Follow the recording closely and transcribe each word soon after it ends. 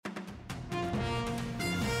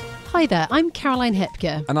Hi there, I'm Caroline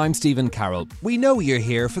Hepker. And I'm Stephen Carroll. We know you're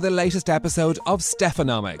here for the latest episode of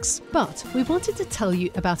Stephanomics. But we wanted to tell you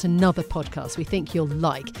about another podcast we think you'll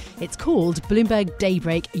like. It's called Bloomberg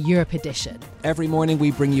Daybreak Europe Edition. Every morning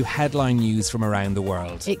we bring you headline news from around the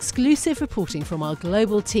world. Exclusive reporting from our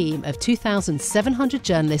global team of 2,700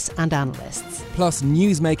 journalists and analysts. Plus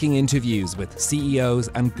news-making interviews with CEOs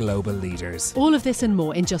and global leaders. All of this and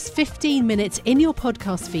more in just 15 minutes in your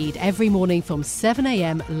podcast feed every morning from 7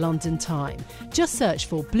 a.m. London time. Just search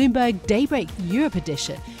for Bloomberg Daybreak Europe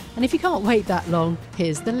Edition. And if you can't wait that long,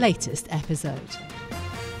 here's the latest episode.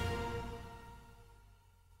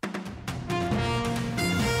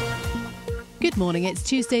 Good morning, it's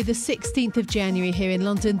Tuesday the 16th of January here in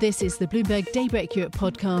London. This is the Bloomberg Daybreak Europe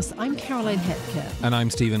podcast. I'm Caroline Hepker. And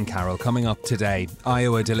I'm Stephen Carroll. Coming up today,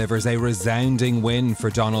 Iowa delivers a resounding win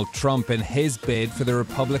for Donald Trump in his bid for the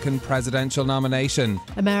Republican presidential nomination.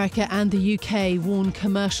 America and the UK warn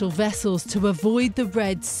commercial vessels to avoid the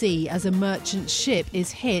Red Sea as a merchant ship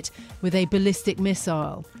is hit with a ballistic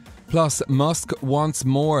missile. Plus, Musk wants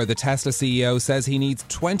more. The Tesla CEO says he needs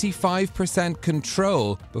 25%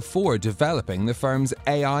 control before developing the firm's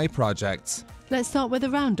AI projects. Let's start with a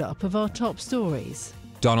roundup of our top stories.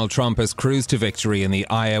 Donald Trump has cruised to victory in the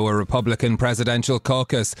Iowa Republican presidential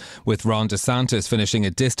caucus, with Ron DeSantis finishing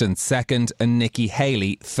a distant second and Nikki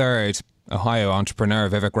Haley third. Ohio entrepreneur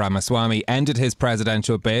Vivek Ramaswamy ended his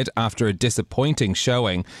presidential bid after a disappointing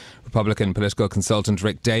showing. Republican political consultant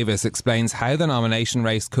Rick Davis explains how the nomination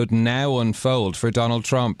race could now unfold for Donald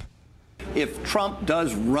Trump. If Trump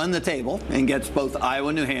does run the table and gets both Iowa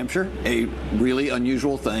and New Hampshire, a really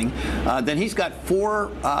unusual thing, then he's got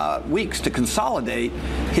 4 weeks to consolidate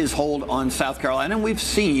his hold on South Carolina. And we've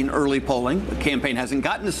seen early polling. The campaign hasn't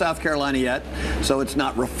gotten to South Carolina yet, so it's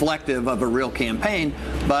not reflective of a real campaign.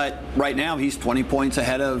 But right now he's 20 points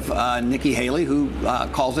ahead of Nikki Haley, who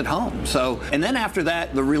calls it home. So, and then after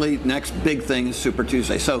that, the really next big thing is Super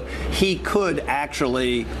Tuesday. So he could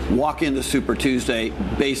actually walk into Super Tuesday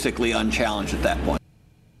basically unchallenged at that point.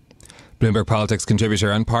 Bloomberg Politics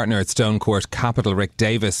contributor and partner at Stone Court Capital, Rick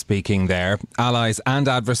Davis, speaking there. Allies and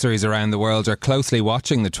adversaries around the world are closely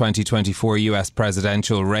watching the 2024 US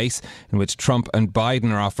presidential race, in which Trump and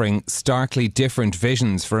Biden are offering starkly different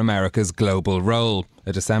visions for America's global role.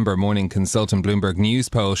 A December Morning Consultant Bloomberg News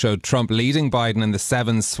poll showed Trump leading Biden in the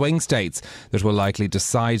 7 swing states that will likely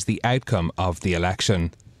decide the outcome of the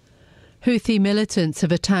election. Houthi militants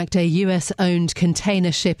have attacked a US-owned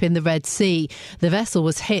container ship in the Red Sea. The vessel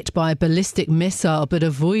was hit by a ballistic missile but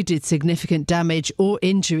avoided significant damage or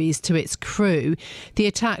injuries to its crew. The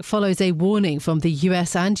attack follows a warning from the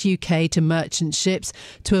US and UK to merchant ships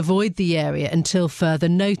to avoid the area until further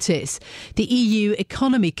notice. The EU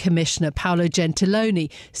Economy Commissioner Paolo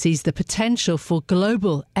Gentiloni sees the potential for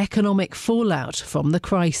global economic fallout from the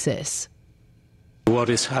crisis. What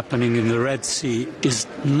is happening in the Red Sea is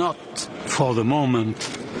not, for the moment,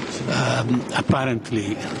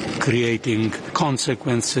 apparently creating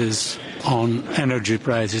consequences on energy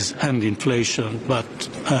prices and inflation, but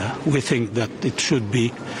we think that it should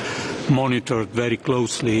be monitored very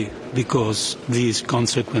closely because these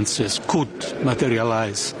consequences could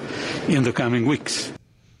materialize in the coming weeks.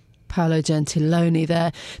 Paolo Gentiloni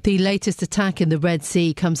there. The latest attack in the Red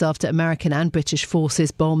Sea comes after American and British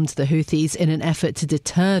forces bombed the Houthis in an effort to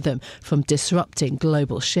deter them from disrupting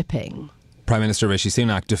global shipping. Prime Minister Rishi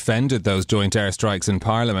Sunak defended those joint airstrikes in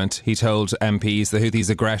Parliament. He told MPs the Houthis'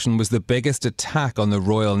 aggression was the biggest attack on the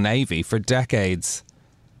Royal Navy for decades.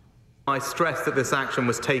 I stress that this action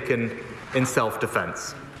was taken in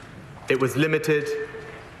self-defence. It was limited,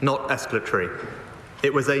 not escalatory.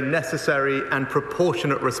 It was a necessary and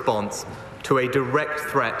proportionate response to a direct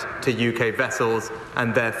threat to UK vessels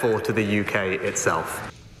and therefore to the UK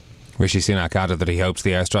itself. Rishi Sunak added that he hoped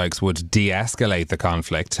the airstrikes would de-escalate the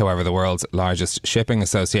conflict. However, the world's largest shipping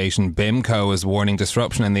association, BIMCO, is warning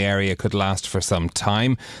disruption in the area could last for some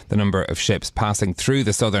time. The number of ships passing through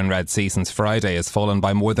the southern Red Sea since Friday has fallen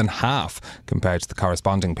by more than half compared to the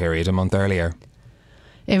corresponding period a month earlier.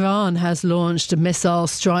 Iran has launched missile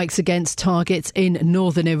strikes against targets in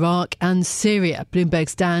northern Iraq and Syria.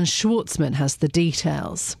 Bloomberg's Dan Schwartzman has the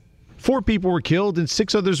details. 4 people were killed and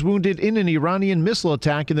 6 others wounded in an Iranian missile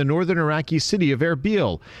attack in the northern Iraqi city of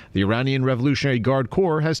Erbil. The Iranian Revolutionary Guard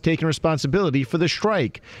Corps has taken responsibility for the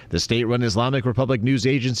strike. The state-run Islamic Republic news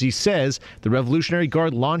agency says the Revolutionary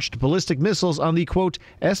Guard launched ballistic missiles on the, quote,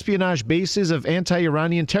 espionage bases of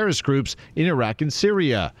anti-Iranian terrorist groups in Iraq and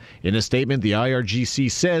Syria. In a statement, the IRGC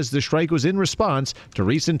says the strike was in response to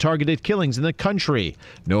recent targeted killings in the country.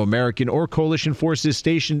 No American or coalition forces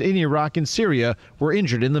stationed in Iraq and Syria were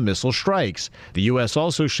injured in the missile possible strikes. The U.S.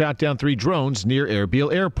 also shot down 3 drones near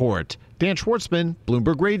Erbil Airport. Dan Schwartzman,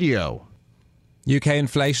 Bloomberg Radio. UK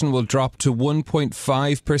inflation will drop to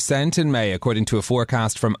 1.5% in May, according to a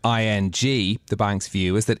forecast from ING. The bank's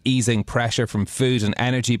view is that easing pressure from food and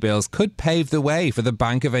energy bills could pave the way for the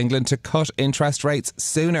Bank of England to cut interest rates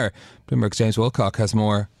sooner. Bloomberg's James Wilcock has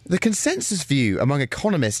more. The consensus view among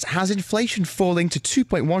economists has inflation falling to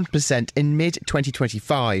 2.1% in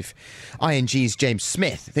mid-2025. ING's James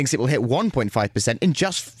Smith thinks it will hit 1.5% in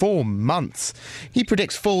just 4 months. He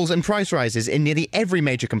predicts falls and price rises in nearly every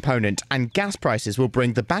major component, and gas prices will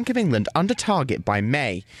bring the Bank of England under target by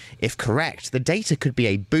May. If correct, the data could be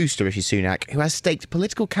a boost to Rishi Sunak, who has staked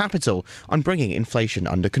political capital on bringing inflation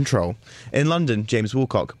under control. In London, James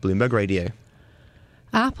Wilcock, Bloomberg Radio.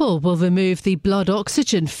 Apple will remove the blood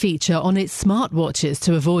oxygen feature on its smartwatches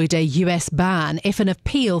to avoid a US ban if an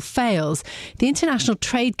appeal fails. The International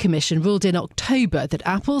Trade Commission ruled in October that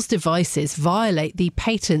Apple's devices violate the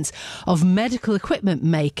patents of medical equipment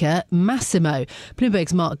maker Masimo.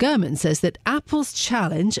 Bloomberg's Mark Gurman says that Apple's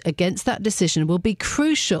challenge against that decision will be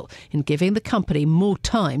crucial in giving the company more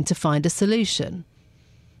time to find a solution.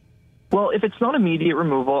 Well, if it's not immediate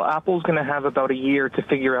removal, Apple's going to have about a year to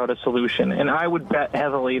figure out a solution. And I would bet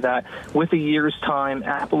heavily that with a year's time,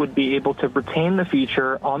 Apple would be able to retain the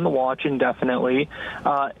feature on the watch indefinitely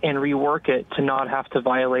and rework it to not have to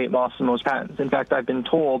violate Masimo's patents. In fact, I've been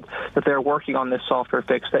told that they're working on this software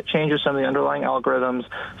fix that changes some of the underlying algorithms,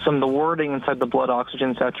 some of the wording inside the blood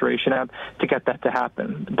oxygen saturation app to get that to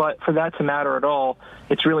happen. But for that to matter at all,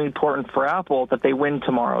 it's really important for Apple that they win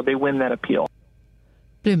tomorrow. They win that appeal.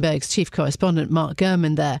 Bloomberg's chief correspondent Mark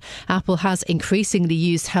Gurman there. Apple has increasingly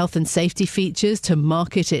used health and safety features to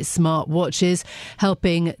market its smartwatches,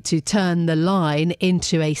 helping to turn the line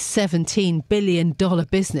into a $17 billion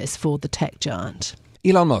business for the tech giant.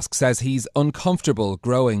 Elon Musk says he's uncomfortable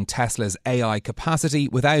growing Tesla's AI capacity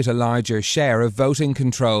without a larger share of voting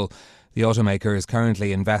control. The automaker is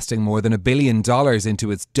currently investing more than $1 billion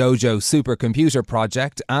into its Dojo supercomputer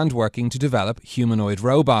project and working to develop humanoid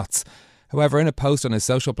robots. However, in a post on his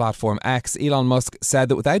social platform X, Elon Musk said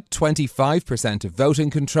that without 25% of voting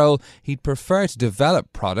control, he'd prefer to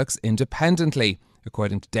develop products independently.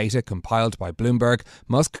 According to data compiled by Bloomberg,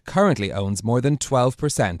 Musk currently owns more than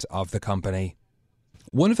 12% of the company.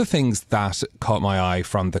 One of the things that caught my eye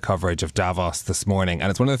from the coverage of Davos this morning,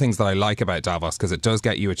 and it's one of the things that I like about Davos because it does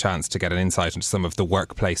get you a chance to get an insight into some of the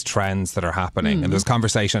workplace trends that are happening. And there's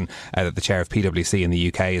conversation that the chair of PwC in the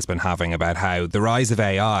UK has been having about how the rise of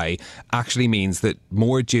AI actually means that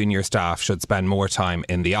more junior staff should spend more time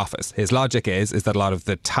in the office. His logic is that a lot of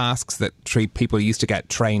the tasks that people used to get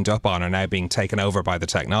trained up on are now being taken over by the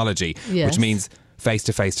technology, which means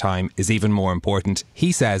face-to-face time is even more important.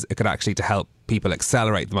 He says it could actually to help people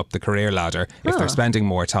accelerate them up the career ladder if they're spending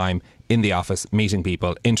more time in the office, meeting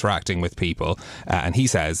people, interacting with people. And he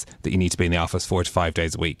says that you need to be in the office 4 to 5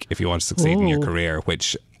 days a week if you want to succeed in your career,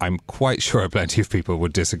 which I'm quite sure plenty of people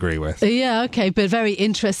would disagree with. Yeah, OK, but very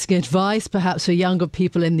interesting advice, perhaps for younger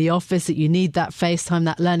people in the office, that you need that face time,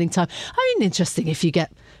 that learning time. I mean, interesting if you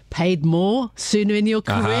get paid more sooner in your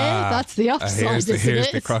career. That's the upside,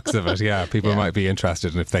 here's the crux of it. Yeah, people might be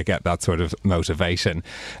interested if they get that sort of motivation.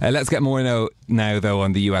 Let's get more now, though,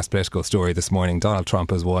 on the US political story this morning. Donald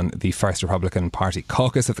Trump has won the first Republican Party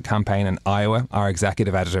caucus at the campaign in Iowa. Our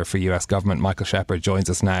executive editor for US government, Michael Shepard, joins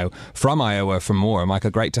us now from Iowa for more.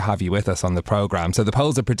 Michael, great to have you with us on the programme. So the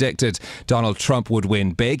polls have predicted Donald Trump would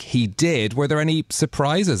win big. He did. Were there any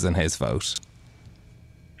surprises in his vote?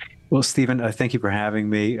 Well, Stephen, thank you for having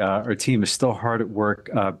me. Our team is still hard at work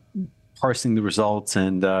parsing the results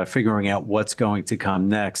and figuring out what's going to come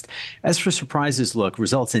next. As for surprises, look,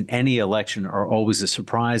 results in any election are always a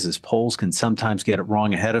surprise, as polls can sometimes get it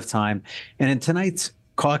wrong ahead of time. And in tonight's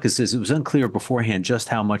caucuses, it was unclear beforehand just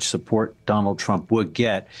how much support Donald Trump would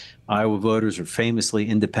get. Iowa voters are famously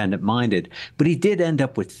independent-minded, but he did end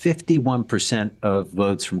up with 51% of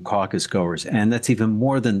votes from caucus goers, and that's even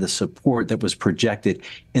more than the support that was projected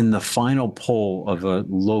in the final poll of a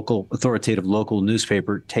authoritative local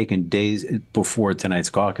newspaper taken days before tonight's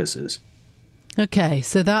caucuses. OK,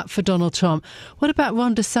 so that for Donald Trump. What about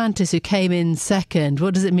Ron DeSantis, who came in second?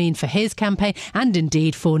 What does it mean for his campaign and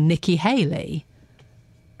indeed for Nikki Haley?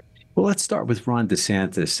 Well, let's start with Ron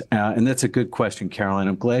DeSantis. And that's a good question, Caroline.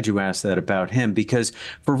 I'm glad you asked that about him, because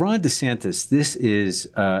for Ron DeSantis, this is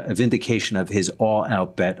a vindication of his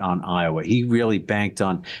all-out bet on Iowa. He really banked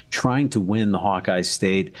on trying to win the Hawkeye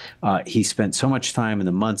state. He spent so much time in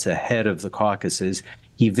the months ahead of the caucuses.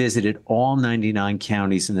 He visited all 99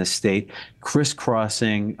 counties in the state,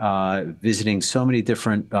 crisscrossing, visiting so many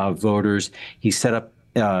different voters. He set up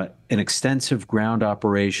an extensive ground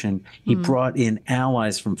operation. He brought in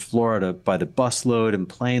allies from Florida by the busload and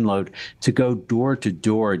plane load to go door to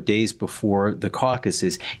door days before the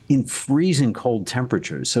caucuses in freezing cold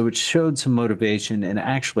temperatures. So it showed some motivation and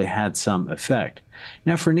actually had some effect.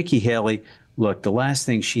 Now, for Nikki Haley, look, the last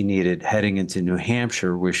thing she needed heading into New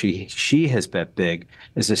Hampshire, where she has bet big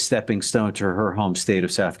as a stepping stone to her home state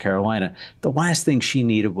of South Carolina, the last thing she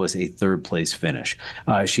needed was a third-place finish.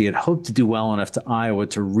 She had hoped to do well enough to Iowa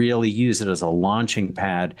to really use it as a launching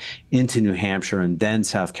pad into New Hampshire and then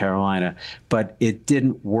South Carolina, but it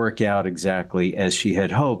didn't work out exactly as she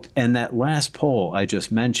had hoped. And that last poll I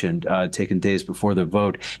just mentioned, taken days before the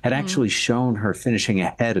vote, had actually shown her finishing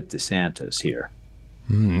ahead of DeSantis here.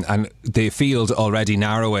 And the field already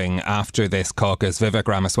narrowing after this caucus. Vivek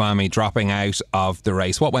Ramaswamy dropping out of the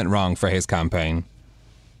race. What went wrong for his campaign?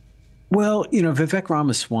 Well, Vivek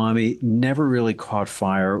Ramaswamy never really caught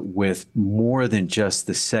fire with more than just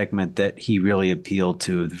the segment that he really appealed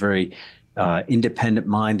to, the very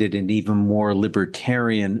independent-minded and even more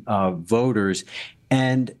libertarian voters.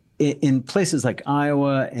 And in places like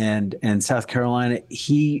Iowa and South Carolina,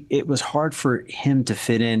 it was hard for him to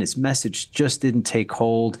fit in. His message just didn't take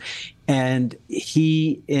hold. And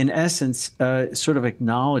he, in essence, sort of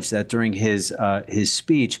acknowledged that during his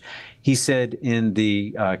speech. He said in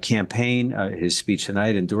the campaign, his speech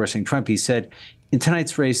tonight endorsing Trump, he said, in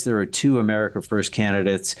tonight's race, there are two America First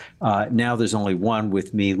candidates. Now there's only one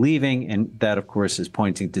with me leaving. And that, of course, is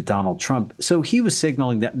pointing to Donald Trump. So he was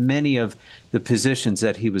signaling that many of the positions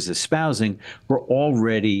that he was espousing were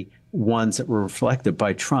already ones that were reflected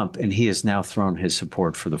by Trump. And he has now thrown his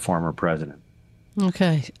support for the former president.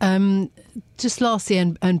 OK. Just lastly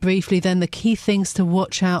and briefly, then, the key things to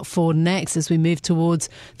watch out for next as we move towards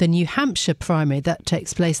the New Hampshire primary that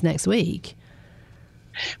takes place next week.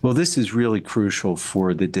 Well, this is really crucial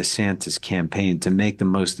for the DeSantis campaign to make the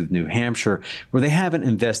most of New Hampshire, where they haven't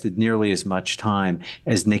invested nearly as much time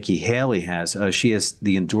as Nikki Haley has. She has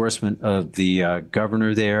the endorsement of the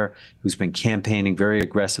governor there, who's been campaigning very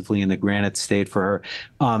aggressively in the Granite State for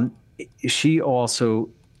her. She also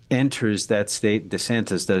enters that state,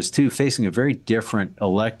 DeSantis does too, facing a very different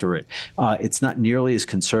electorate. It's not nearly as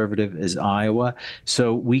conservative as Iowa,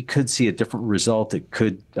 so we could see a different result. It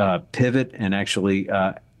could pivot and actually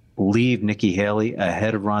leave Nikki Haley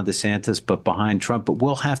ahead of Ron DeSantis, but behind Trump. But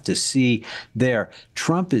we'll have to see there.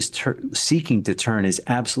 Trump is seeking to turn his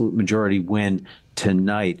absolute majority win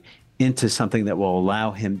tonight into something that will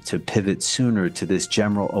allow him to pivot sooner to this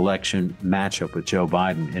general election matchup with Joe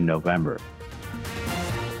Biden in November.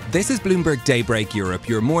 This is Bloomberg Daybreak Europe,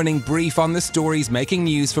 your morning brief on the stories making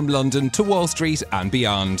news from London to Wall Street and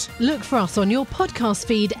beyond. Look for us on your podcast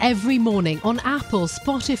feed every morning on Apple,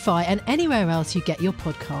 Spotify and anywhere else you get your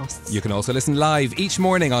podcasts. You can also listen live each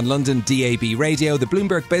morning on London DAB Radio, the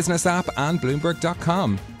Bloomberg Business app and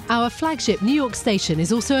Bloomberg.com. Our flagship New York station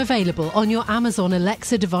is also available on your Amazon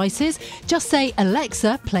Alexa devices. Just say,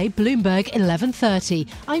 Alexa, play Bloomberg 1130.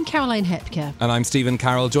 I'm Caroline Hepker. And I'm Stephen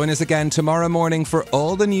Carroll. Join us again tomorrow morning for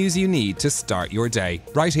all the news you need to start your day,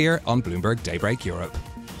 right here on Bloomberg Daybreak Europe.